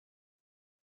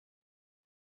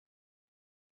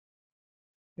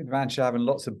The advantage of having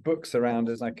lots of books around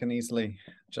is I can easily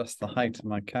adjust the height of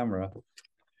my camera.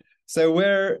 So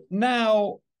we're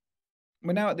now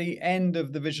at the end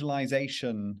of the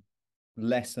visualization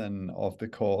lesson of the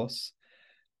course.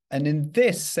 And in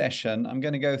this session, I'm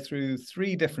going to go through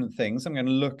three different things. I'm going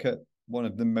to look at one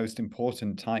of the most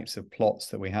important types of plots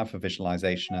that we have for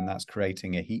visualization, and that's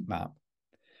creating a heat map.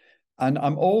 And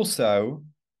I'm also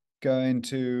going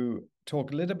to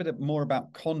talk a little bit more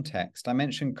about context. I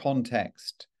mentioned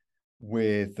context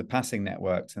with the passing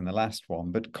networks in the last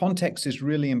one, but context is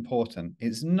really important.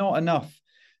 It's not enough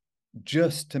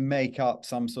just to make up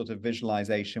some sort of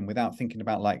visualization without thinking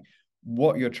about like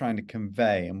what you're trying to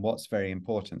convey and what's very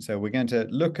important. So we're going to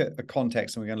look at a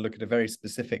context, and we're going to look at a very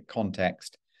specific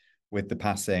context with the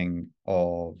passing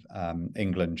of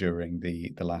England during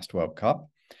the last World Cup.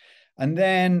 And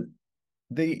then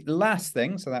the last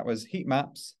thing, so that was heat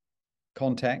maps,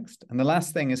 context, and the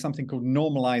last thing is something called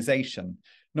normalization.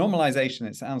 Normalization,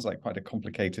 it sounds like quite a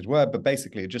complicated word, but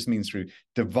basically it just means through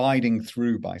dividing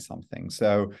through by something.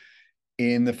 So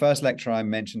in the first lecture, I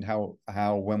mentioned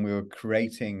how when we were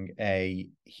creating a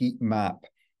heat map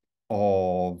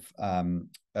of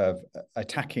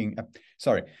attacking,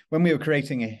 when we were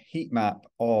creating a heat map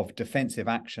of defensive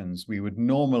actions, we would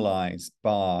normalize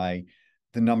by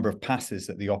the number of passes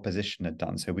that the opposition had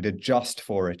done. So we'd adjust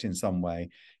for it in some way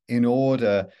in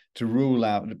order to rule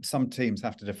out some teams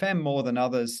have to defend more than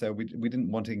others. So we didn't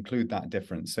want to include that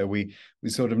difference. So we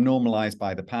sort of normalized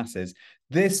by the passes.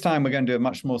 This time we're going to do a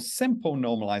much more simple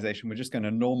normalization. We're just going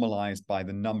to normalize by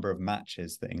the number of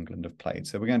matches that England have played.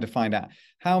 So we're going to find out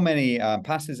how many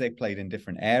passes they played in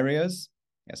different areas.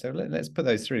 Yeah, so let's put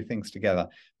those three things together.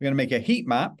 We're going to make a heat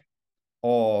map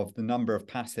of the number of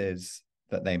passes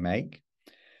that they make.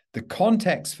 The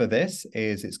context for this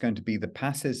is it's going to be the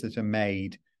passes that are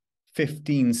made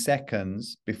 15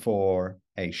 seconds before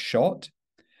a shot.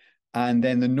 And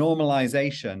then the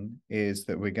normalization is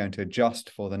that we're going to adjust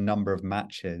for the number of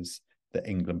matches that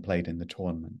England played in the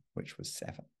tournament, which was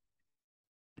 7.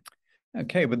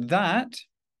 Okay, with that,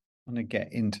 I'm going to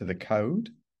get into the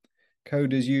code.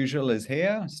 Code as usual is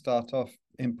here. Start off,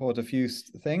 import a few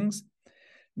things.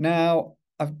 Now,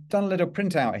 I've done a little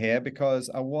printout here because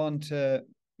I want to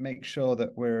make sure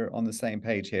that we're on the same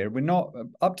page here. We're not,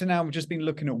 up to now, we've just been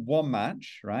looking at one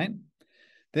match, right?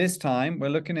 This time, we're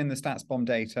looking in the StatsBomb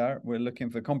data. We're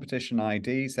looking for competition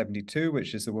ID 72,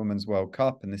 which is the Women's World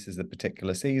Cup, and this is the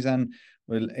particular season.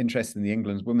 We're interested in the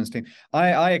England's women's team.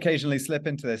 I occasionally slip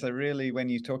into this. I really, when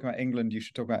you talk about England, you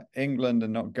should talk about England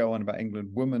and not go on about England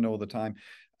women all the time.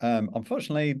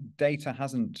 Unfortunately, data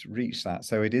hasn't reached that.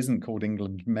 So it isn't called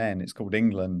England men, it's called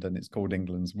England, and it's called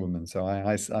England's women. So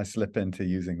I slip into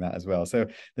using that as well. So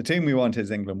the team we want is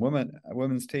England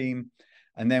women's team.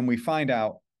 And then we find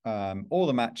out all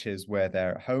the matches where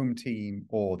they're home team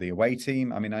or the away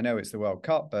team. I mean, I know it's the World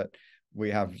Cup, but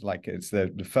we have like it's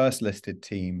the first listed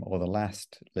team or the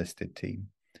last listed team.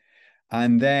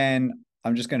 And then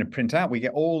I'm just going to print out, we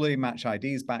get all the match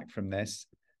IDs back from this.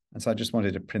 And so I just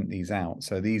wanted to print these out.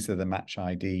 So these are the match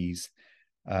IDs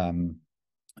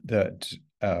that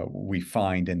we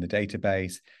find in the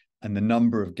database, and the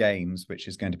number of games, which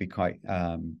is going to be quite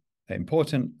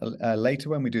important later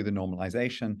when we do the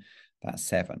normalization. That's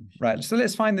 7, right? So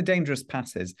let's find the dangerous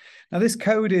passes. Now this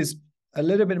code is a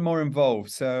little bit more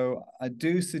involved. So I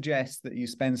do suggest that you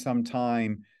spend some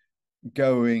time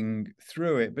going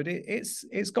through it, but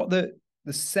it's got the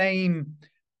same.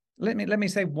 Let me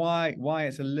say why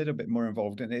it's a little bit more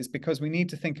involved, and it's because we need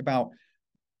to think about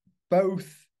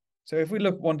both. So if we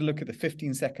want to look at the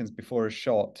 15 seconds before a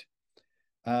shot,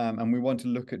 and we want to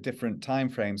look at different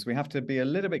timeframes, we have to be a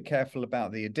little bit careful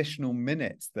about the additional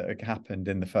minutes that have happened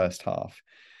in the first half.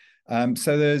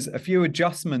 So there's a few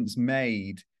adjustments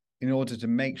made in order to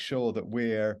make sure that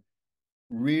we're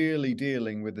really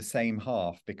dealing with the same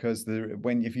half, because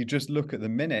if you just look at the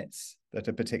minutes that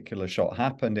a particular shot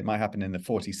happened, it might happen in the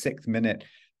 46th minute.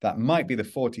 That might be the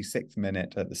 46th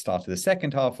minute at the start of the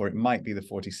second half, or it might be the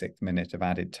 46th minute of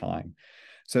added time.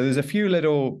 So there's a few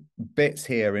little bits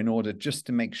here in order just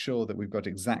to make sure that we've got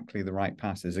exactly the right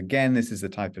passes. Again, this is the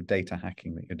type of data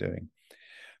hacking that you're doing.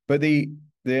 But the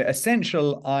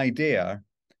essential idea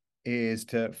is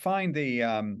to find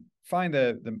the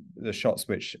shots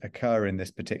which occur in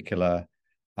this particular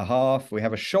half. We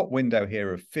have a shot window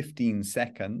here of 15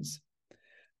 seconds.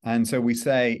 And so we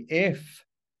say if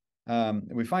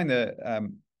we find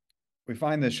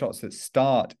the shots that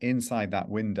start inside that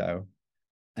window,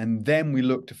 and then we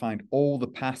look to find all the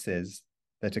passes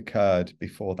that occurred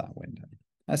before that window.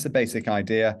 That's the basic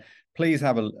idea. Please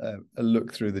have a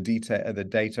look through the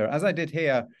data. As I did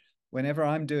here, whenever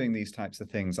I'm doing these types of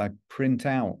things, I print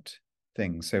out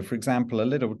things. So for example, a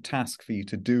little task for you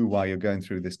to do while you're going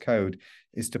through this code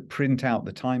is to print out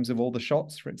the times of all the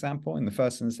shots, for example, in the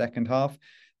first and the second half.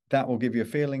 That will give you a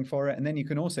feeling for it. And then you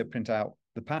can also print out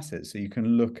the passes, so you can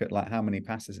look at like how many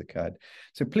passes occurred.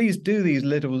 So please do these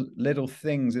little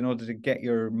things in order to get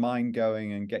your mind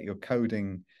going and get your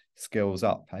coding skills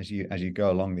up as you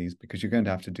go along these, because you're going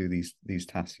to have to do these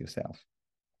tasks yourself.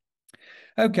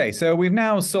 Okay, so we've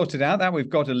now sorted out that we've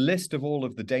got a list of all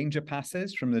of the danger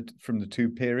passes from the two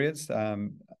periods,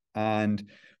 and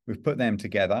we've put them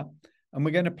together, and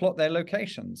we're going to plot their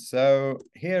locations. So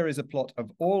here is a plot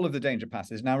of all of the danger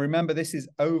passes. Now remember, this is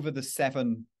over the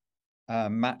 7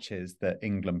 matches that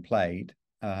England played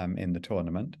in the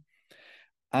tournament,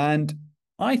 and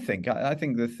I think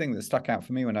the thing that stuck out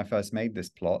for me when I first made this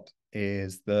plot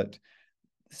is that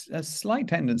a slight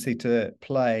tendency to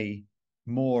play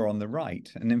more on the right.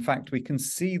 And in fact, we can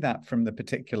see that from the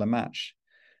particular match.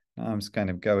 I'm just kind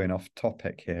of going off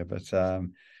topic here, but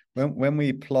when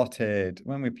we plotted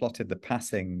the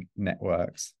passing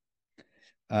networks,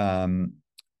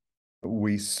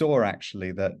 we saw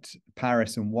actually that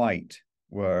Paris and White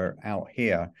were out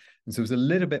here. And so there was a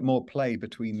little bit more play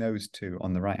between those two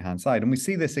on the right-hand side. And we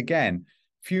see this again,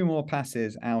 few more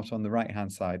passes out on the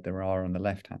right-hand side there are on the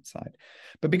left-hand side.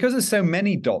 But because there's so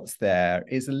many dots there,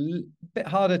 it's a bit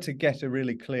harder to get a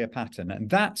really clear pattern. And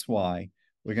that's why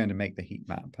we're going to make the heat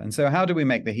map. And so how do we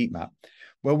make the heat map?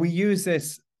 Well, we use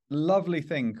this lovely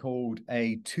thing called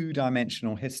a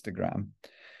two-dimensional histogram.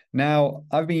 Now,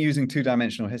 I've been using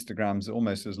two-dimensional histograms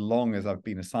almost as long as I've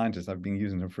been a scientist. I've been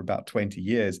using them for about 20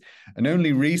 years. And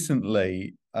only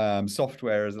recently,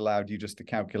 software has allowed you just to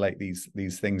calculate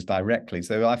these things directly.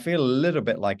 So I feel a little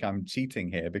bit like I'm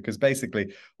cheating here, because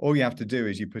basically all you have to do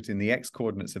is you put in the X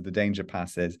coordinates of the danger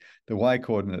passes, the Y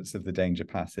coordinates of the danger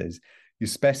passes, you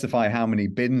specify how many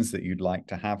bins that you'd like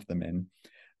to have them in.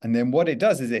 And then what it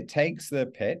does is it takes the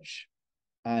pitch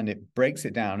and it breaks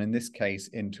it down, in this case,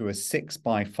 into a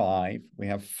 6x5. We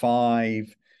have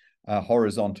 5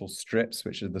 horizontal strips,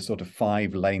 which are the sort of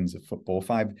 5 lanes of football.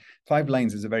 Five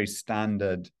lanes is a very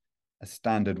standard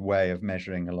way of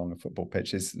measuring along a football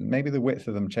pitch. Is maybe the width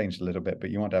of them changed a little bit,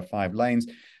 but you want to have 5 lanes.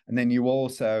 And then you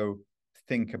also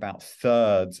think about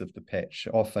thirds of the pitch.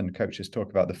 Often coaches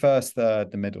talk about the first third,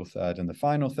 the middle third, and the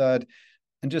final third.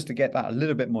 And just to get that a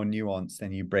little bit more nuanced,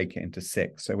 then you break it into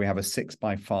 6. So we have a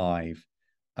 6x5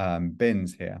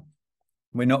 bins here.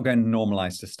 We're not going to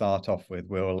normalize to start off with.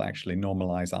 We'll actually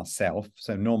normalize ourselves.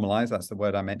 So normalize, that's the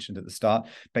word I mentioned at the start.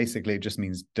 Basically, it just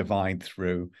means divide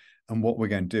through. And what we're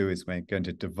going to do is we're going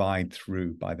to divide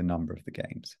through by the number of the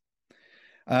games.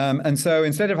 And so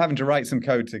instead of having to write some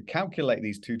code to calculate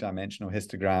these two-dimensional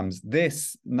histograms,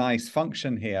 this nice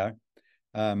function here,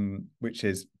 which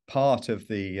is part of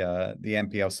the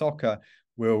NPL soccer,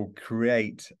 will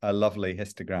create a lovely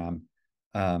histogram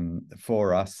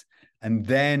for us, and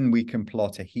then we can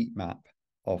plot a heat map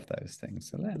of those things.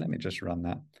 So let me just run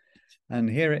that, and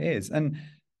here it is. And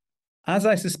as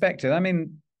I suspected, I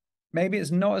mean, maybe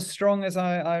it's not as strong as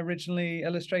I originally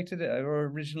illustrated it or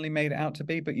originally made it out to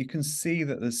be, but you can see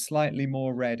that there's slightly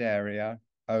more red area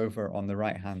over on the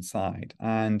right-hand side.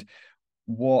 And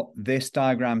what this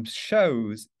diagram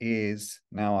shows is,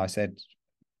 now I said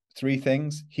 3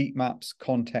 things: heat maps,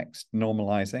 context,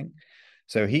 normalizing.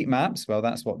 So heat maps, well,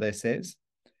 that's what this is.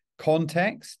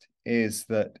 Context is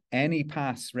that any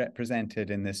pass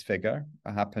represented in this figure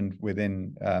happened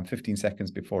within 15 seconds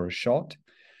before a shot.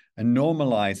 And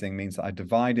normalizing means that I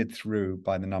divided through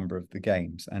by the number of the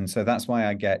games. And so that's why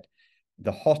I get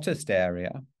the hottest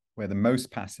area where the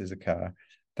most passes occur.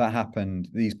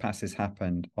 These passes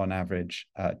happened on average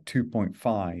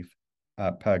 2.5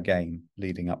 per game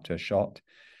leading up to a shot.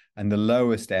 And the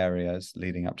lowest areas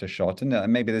leading up to a shot,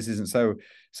 and maybe this isn't so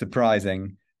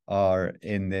surprising, are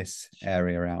in this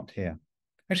area out here.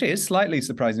 Actually, it's slightly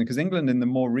surprising because England in the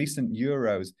more recent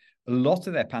Euros, a lot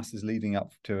of their passes leading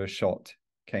up to a shot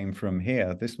came from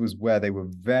here. This was where they were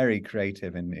very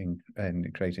creative in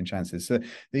creating chances. So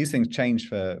these things change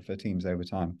for teams over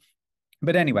time.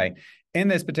 But anyway, in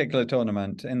this particular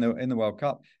tournament, in the World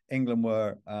Cup, England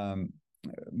were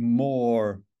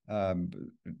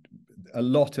a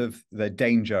lot of the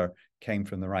danger came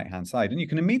from the right-hand side. And you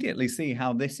can immediately see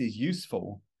how this is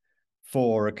useful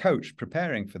for a coach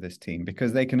preparing for this team,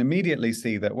 because they can immediately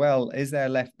see that, well, is their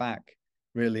left back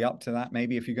really up to that?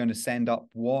 Maybe if you're going to send up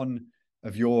one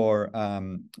of your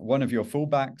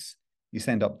fullbacks, you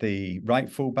send up the right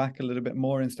fullback a little bit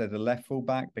more instead of the left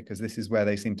fullback, because this is where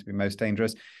they seem to be most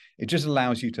dangerous. It just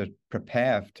allows you to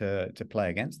prepare to play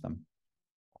against them.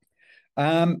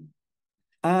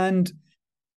 And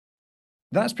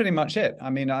that's pretty much it. I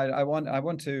mean, I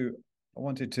want to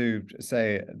wanted to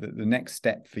say that the next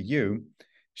step for you,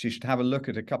 you should have a look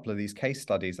at a couple of these case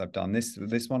studies I've done.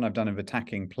 This one I've done of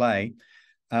attacking play.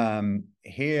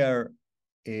 Here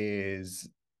is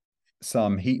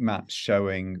some heat maps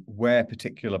showing where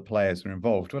particular players are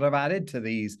involved. What I've added to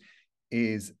these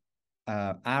is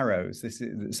arrows.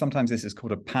 Sometimes this is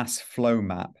called a pass flow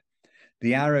map.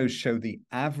 The arrows show the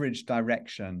average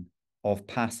direction of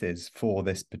passes for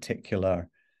this particular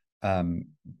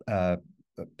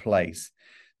place.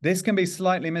 This can be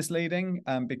slightly misleading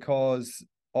because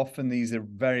often these are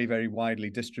very, very widely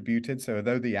distributed. So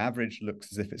although the average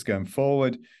looks as if it's going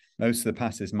forward, most of the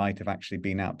passes might have actually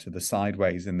been out to the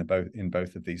sideways in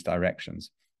both of these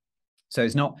directions. So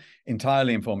it's not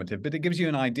entirely informative, but it gives you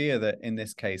an idea that in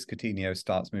this case, Coutinho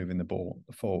starts moving the ball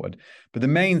forward. But the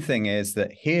main thing is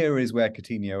that here is where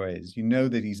Coutinho is. You know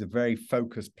that he's a very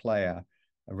focused player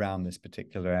around this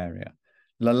particular area.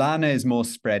 Lallana is more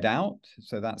spread out.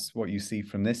 So that's what you see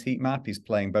from this heat map. He's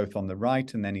playing both on the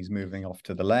right and then he's moving off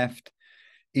to the left.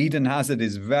 Eden Hazard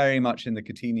is very much in the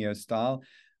Coutinho style.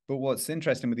 But what's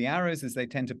interesting with the arrows is they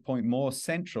tend to point more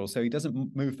central. So he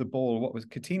doesn't move the ball. What was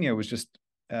Coutinho was just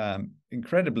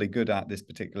incredibly good at this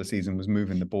particular season was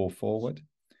moving the ball forward.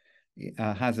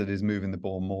 Hazard is moving the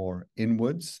ball more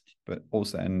inwards, but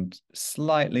also and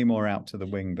slightly more out to the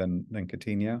wing than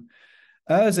Coutinho.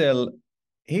 Ozil,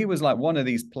 he was like one of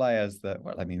these players that,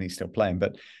 well, I mean, he's still playing,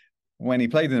 but when he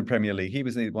played in the Premier League, he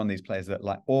was one of these players that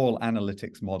like all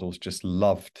analytics models just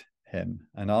loved him.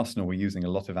 And Arsenal were using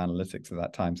a lot of analytics at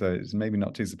that time. So it's maybe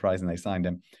not too surprising they signed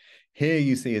him. Here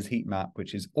you see his heat map,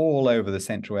 which is all over the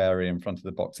central area in front of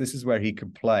the box. This is where he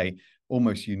could play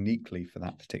almost uniquely for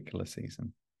that particular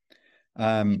season.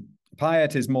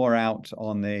 Payet is more out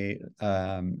on the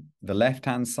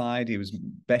left-hand side. He was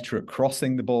better at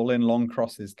crossing the ball in. Long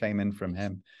crosses came in from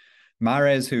him.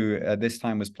 Mahrez, who this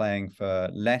time was playing for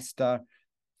Leicester,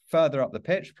 further up the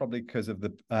pitch, probably because of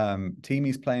the team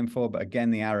he's playing for. But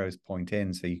again, the arrows point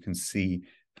in, so you can see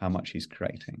how much he's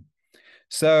creating.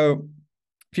 So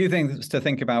a few things to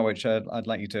think about, which I'd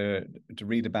like you to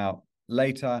read about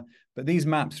later. But these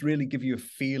maps really give you a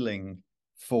feeling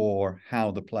for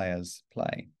how the players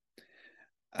play.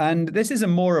 And this is a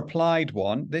more applied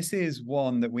one. This is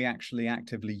one that we actually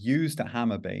actively used at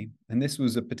Hammarby. And this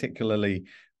was a particularly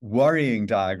worrying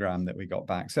diagram that we got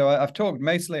back. So I've talked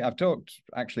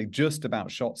actually just about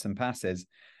shots and passes.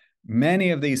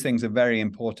 Many of these things are very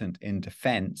important in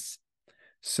defense.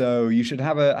 So you should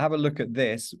have a look at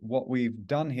this. What we've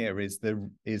done here is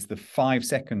the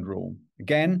 5-second rule.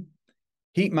 Again,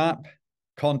 heat map,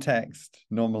 context,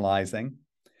 normalizing.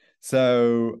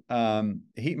 So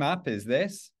heat map is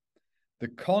this. The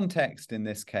context in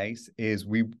this case is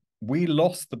we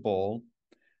lost the ball,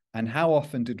 and how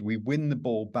often did we win the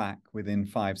ball back within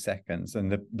 5 seconds?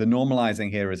 And the normalizing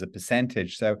here is a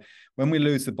percentage. So when we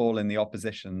lose the ball in the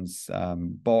opposition's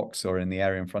box or in the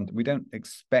area in front, we don't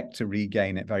expect to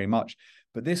regain it very much.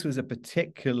 But this was a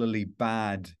particularly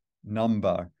bad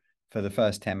number for the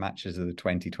first 10 matches of the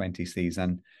 2020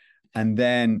 season. And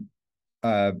then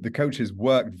the coaches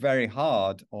worked very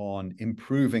hard on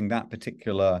improving that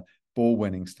particular ball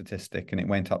winning statistic, and it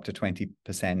went up to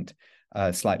 20%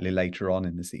 slightly later on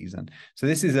in the season. So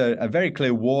this is a very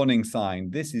clear warning sign.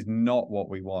 This is not what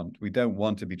we want. We don't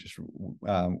want to be just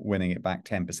winning it back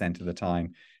 10% of the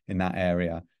time in that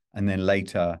area. And then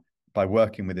later, by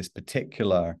working with this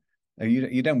particular,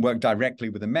 you don't work directly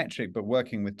with a metric, but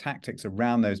working with tactics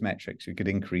around those metrics, you could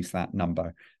increase that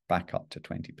number back up to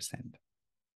 20%.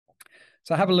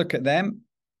 So have a look at them.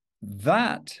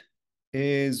 That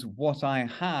is what I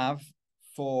have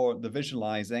for the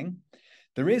visualizing.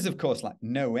 There is, of course, like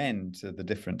no end to the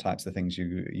different types of things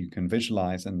you can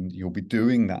visualize, and you'll be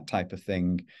doing that type of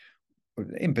thing.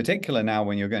 In particular, now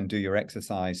when you're going to do your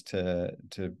exercise to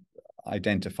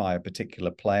identify a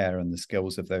particular player and the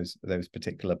skills of those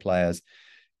particular players,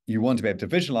 you want to be able to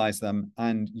visualize them,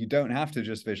 and you don't have to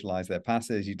just visualize their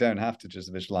passes. You don't have to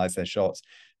just visualize their shots.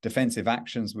 Defensive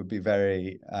actions would be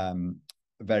very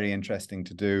interesting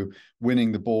to do.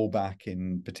 Winning the ball back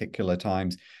in particular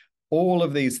times. All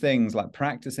of these things, like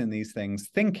practicing these things,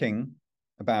 thinking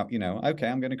about, okay,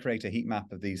 I'm going to create a heat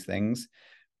map of these things.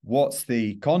 What's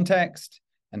the context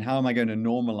and how am I going to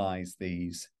normalize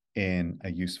these in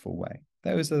a useful way?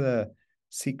 Those are the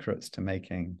secrets to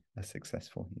making a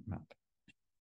successful heat map.